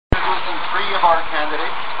our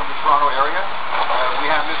candidates from the Toronto area. We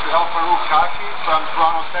have Mr. El Farouk Kashi from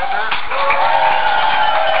Toronto Centre.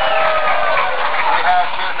 We have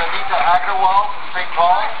Ms. Anita Agarwal from St.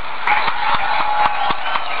 Paul.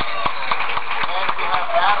 And we have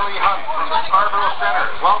Natalie Hunt from the Scarborough Centre.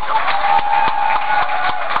 Welcome.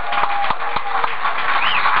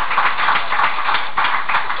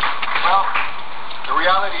 Well, the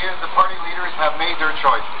reality is the party leaders have made their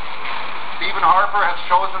choices. Stephen Harper has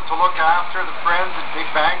chosen to look after the friends and big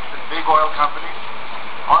banks and big oil companies.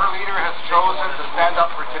 Our leader has chosen to stand up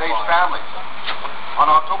for today's families. On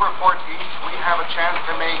October 14th, we have a chance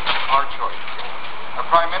to make our choice. A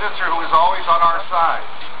Prime Minister who is always on our side.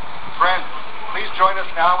 Friends, please join us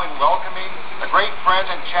now in welcoming a great friend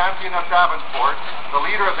and champion of Davenport, the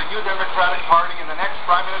leader of the New Democratic Party and the next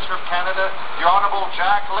Prime Minister of Canada, the Honourable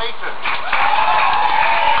Jack Layton.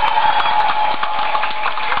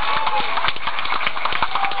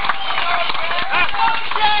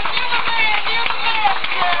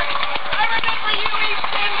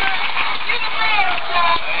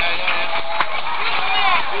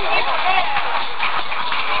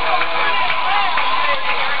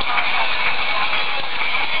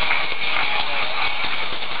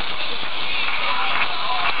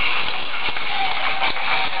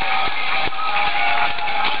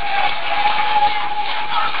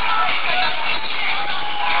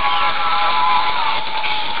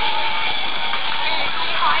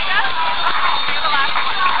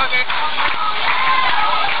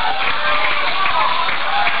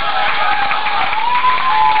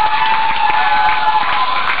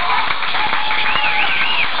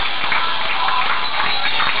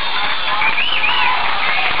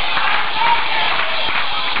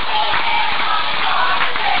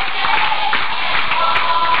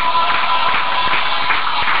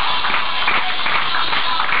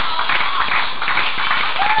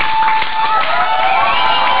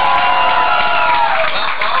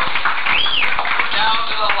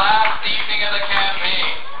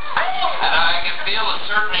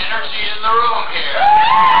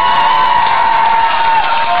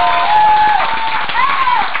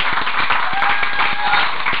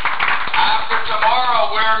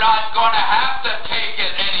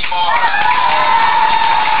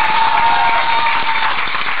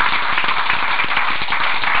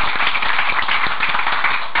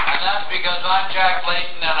 Because I'm Jack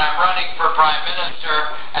Layton and I'm running for Prime Minister,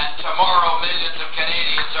 and tomorrow millions of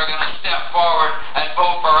Canadians are going to step forward and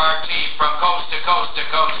vote for our team from coast to coast to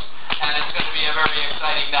coast, and it's going to be a very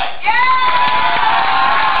exciting night. Yeah!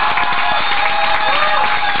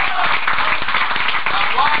 Now,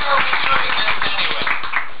 why are we doing this anyway?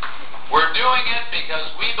 We're doing it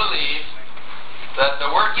because we believe that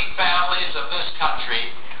the working families of this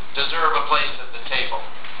country deserve a place at the table.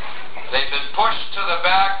 They've been pushed to the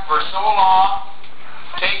back for so long,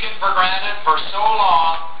 taken for granted for so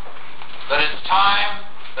long, that it's time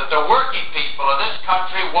that the working people of this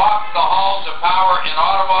country walked the halls of power in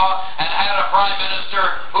Ottawa and had a Prime Minister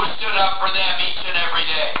who stood up for them each and every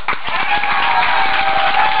day.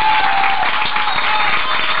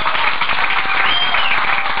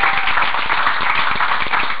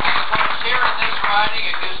 And of course, here in this riding,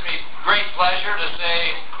 it gives me great pleasure to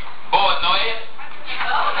say Boa Noite,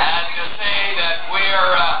 and to say that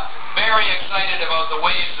we're very excited about the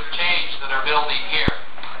waves of change that are building here.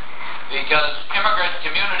 Because immigrant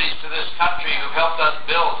communities to this country who've helped us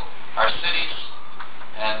build our cities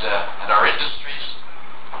and our industries,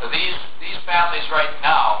 these families right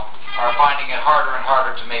now are finding it harder and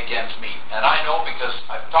harder to make ends meet. And I know because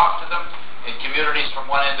I've talked to them in communities from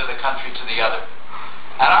one end of the country to the other.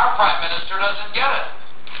 And our Prime Minister doesn't get it.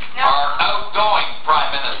 No. Our outgoing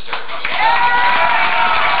Prime Minister. When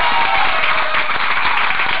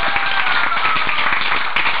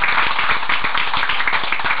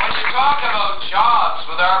you talk about jobs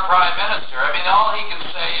with our Prime Minister, I mean, all he can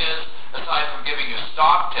say is, aside from giving you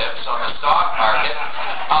stock tips on the stock market,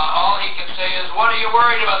 all he can say is, what are you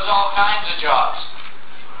worried about? There's all kinds of jobs.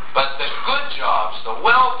 But the good jobs, the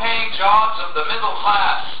well-paying jobs of the middle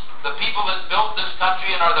class, the people that built this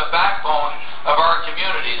country and are the backbone of our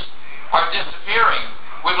communities, are disappearing.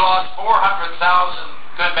 We've lost 400,000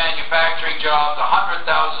 good manufacturing jobs, 100,000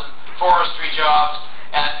 forestry jobs,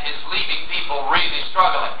 and it's leaving people really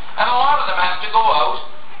struggling. And a lot of them have to go out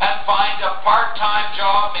and find a part-time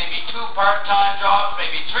job, maybe 2 part-time jobs,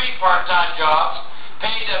 maybe 3 part-time jobs,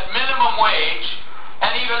 paid at minimum wage,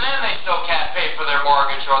 and even then they still can't pay for their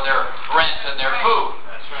mortgage or their rent and their food.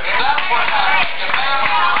 That's what happens to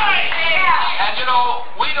families. And you know,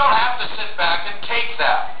 we don't have to sit back and take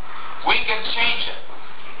that. We can change it.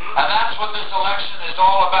 And that's what this election is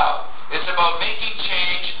all about. It's about making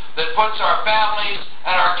change that puts our families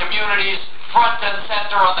and our communities front and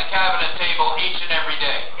center on the cabinet table each and every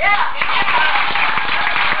day.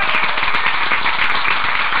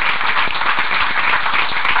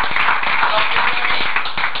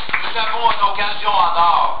 Nous avons une occasion en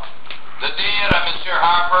or de dire à M.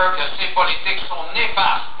 Harper que ces politiques sont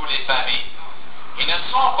néfastes pour les familles. Ils ne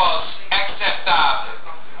sont pas acceptables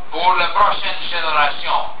pour la prochaine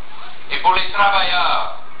génération et pour les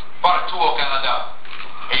travailleurs partout au Canada.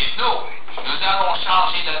 Et nous allons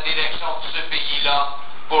changer la direction de ce pays-là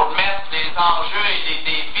pour mettre les enjeux et les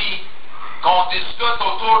défis qu'on discute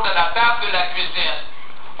autour de la table de la cuisine.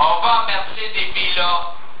 On va mettre ces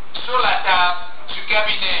défis-là sur la table du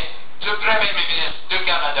cabinet du Premier ministre du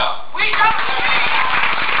Canada. Oui,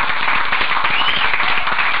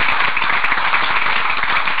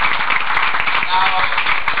 now,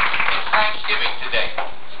 it's Thanksgiving today.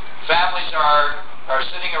 Families are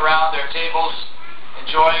sitting around their tables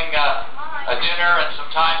enjoying a dinner and some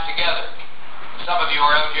time together. Some of you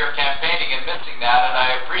are out here campaigning and missing that, and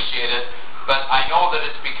I appreciate it, but I know that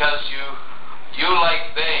it's because you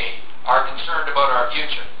like they, are concerned about our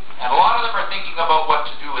future. And a lot of them are thinking about what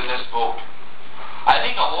to do in this vote. I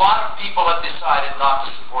think a lot of people have decided not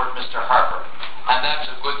to support Mr. Harper, and that's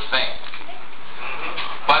a good thing.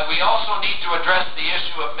 But we also need to address the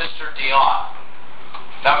issue of Mr. Dion.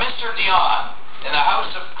 Now, Mr. Dion, in the House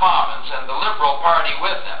of Commons and the Liberal Party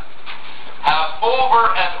with him, have over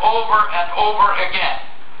and over and over again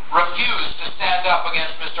refused to stand up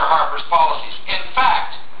against Mr. Harper's policies. In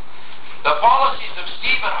fact, the policies of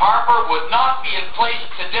Stephen Harper would not be in place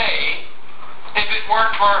today if it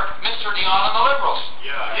weren't for Mr. Dion and the Liberals.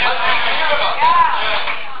 Let's be clear about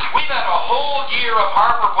that. We've had a whole year of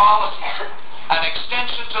Harper policies, an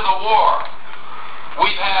extension to the war.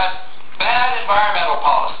 We've had bad environmental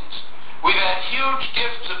policies. We've had huge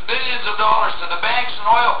gifts of billions of dollars to the banks and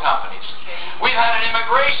oil companies. We've had an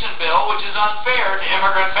immigration bill which is unfair to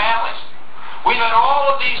immigrant families. We've had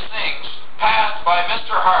all of these things passed by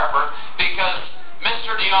Mr. Harper because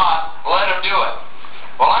Mr. Dion let him do it.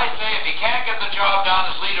 Well, I say if he can't get the job done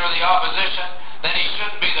as leader of the opposition, then he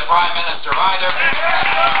shouldn't be the Prime Minister either.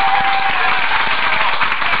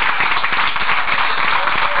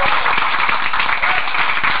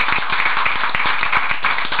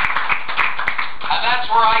 And that's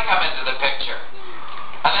where I come into the picture.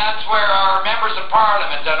 And that's where our members of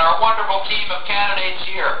Parliament and our wonderful team of candidates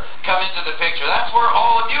here come into the picture. That's where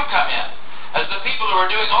all of you come in. As the people who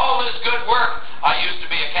are doing all this good work. I used to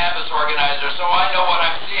be a canvas organizer, so I know what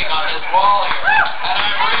I'm seeing on this wall here. And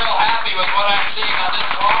I'm real happy with what I'm seeing on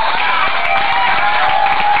this wall here.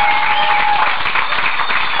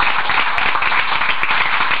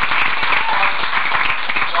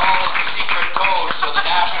 It's all in the secret code, so the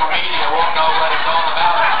national media won't know what it's all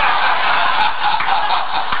about.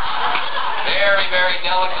 Very, very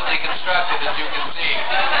delicately constructed, as you can see.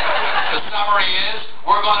 The summary is,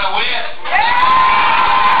 we're going to win.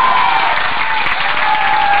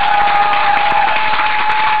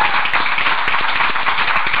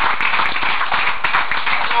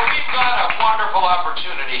 So we've got a wonderful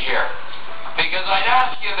opportunity here. Because I'd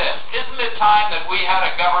ask you this, isn't it time that we had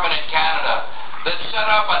a government in Canada that set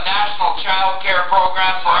up a national child care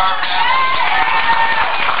program for our families?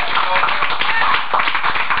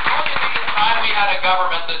 We had a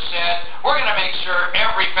government that said, we're going to make sure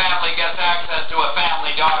every family gets access to a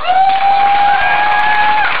family doctor.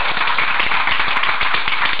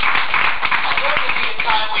 And don't you think it's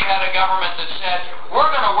time we had a government that said, we're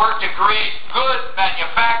going to work to create good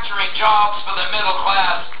manufacturing jobs for the middle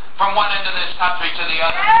class from one end of this country to the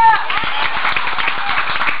other?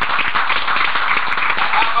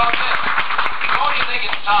 How about this? Don't you think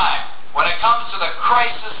it's time, when it comes to the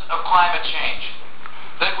crisis of climate change,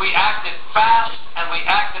 that we acted fast and we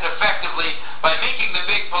acted effectively by making the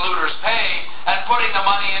big polluters pay and putting the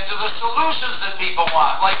money into the solutions that people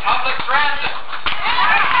want, like public transit.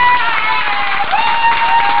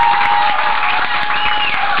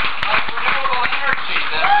 Like renewable energy,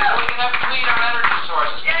 that we can have cleaner energy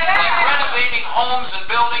sources. Like renovating homes and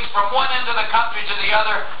buildings from one end of the country to the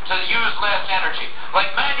other to use less energy.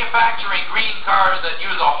 Like manufacturing green cars that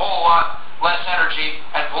use a whole lot less energy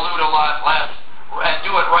and pollute a lot less. And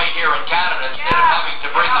do it right here in Canada instead of having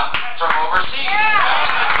to bring them from overseas.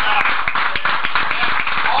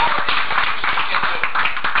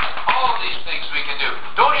 All of these things we can do.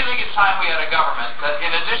 Don't you think it's time we had a government that,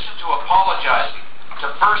 in addition to apologizing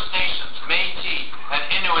to First Nations, Métis, and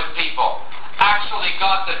Inuit people, actually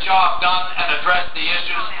got the job done and addressed the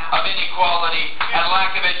issues of inequality and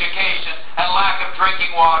lack of education and lack of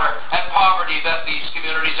drinking water and poverty that these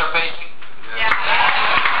communities are facing?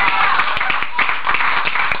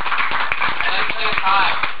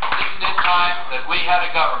 time that we had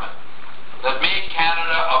a government that made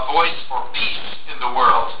Canada a voice for peace in the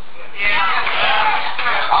world.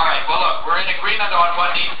 All right, well, look, we're in agreement on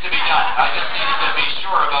what needs to be done. I just needed to be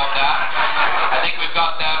sure about that. I think we've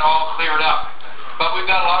got that all cleared up. But we've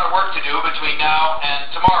got a lot of work to do between now and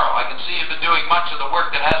tomorrow. I can see you've been doing much of the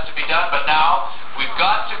work that has to be done, but now we've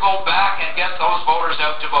got to go back and get those voters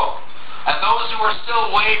out to vote. And those who are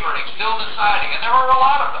still wavering, still deciding, and there are a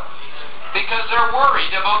lot of them, because they're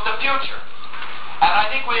worried about the future. And I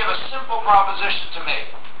think we have a simple proposition to make.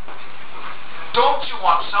 Don't you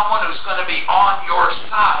want someone who's going to be on your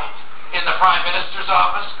side in the Prime Minister's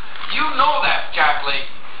office? You know that, Jack Layton.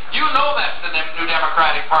 You know that's the New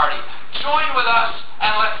Democratic Party. Join with us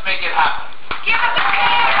and let's make it happen. Give us a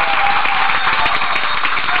hand!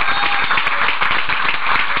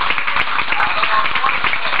 Alors,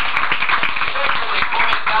 ce que les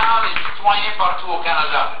commettants, les citoyens partout au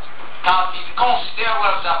Canada, quand ils considèrent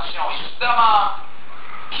leurs actions, ils se demandent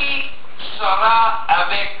qui sera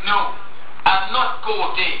avec nous, à notre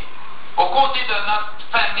côté, aux côtés de notre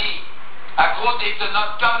famille, à côté de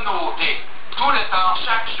notre communauté, tout le temps,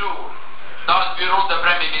 chaque jour, dans le bureau de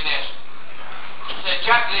Premier ministre. C'est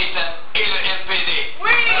Jack Layton et le NPD.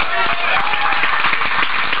 Oui!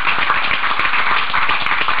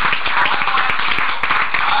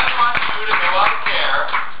 I want you to go out there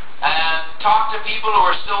and talk to people who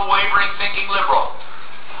are still wavering, thinking liberal.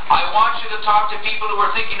 I want you to talk to people who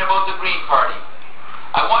are thinking about the Green Party.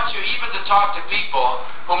 I want you even to talk to people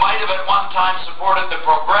who might have at one time supported the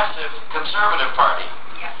Progressive Conservative Party.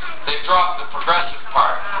 They've dropped the Progressive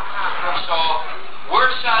part. So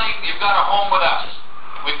we're saying you've got a home with us.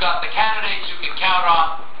 We've got the candidates you can count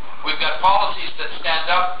on. We've got policies that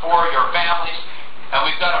stand up for your families. And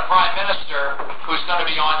we've got a Prime Minister who's going to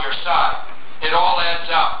be on your side. It all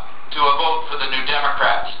adds up to a vote for the New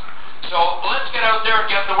Democrats. So let's get out there and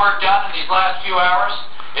get the work done in these last few hours.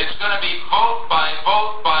 It's going to be vote by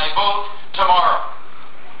vote by vote tomorrow.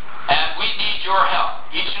 And we need your help,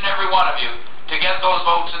 each and every one of you, to get those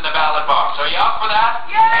votes in the ballot box. Are you up for that?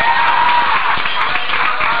 Yeah! Are you ready for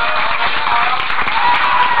the tomorrow?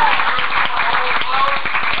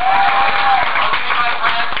 Okay, my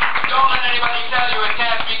friends, don't let anybody tell you it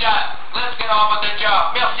can't be done. Let's get on with the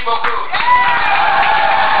job. Merci beaucoup.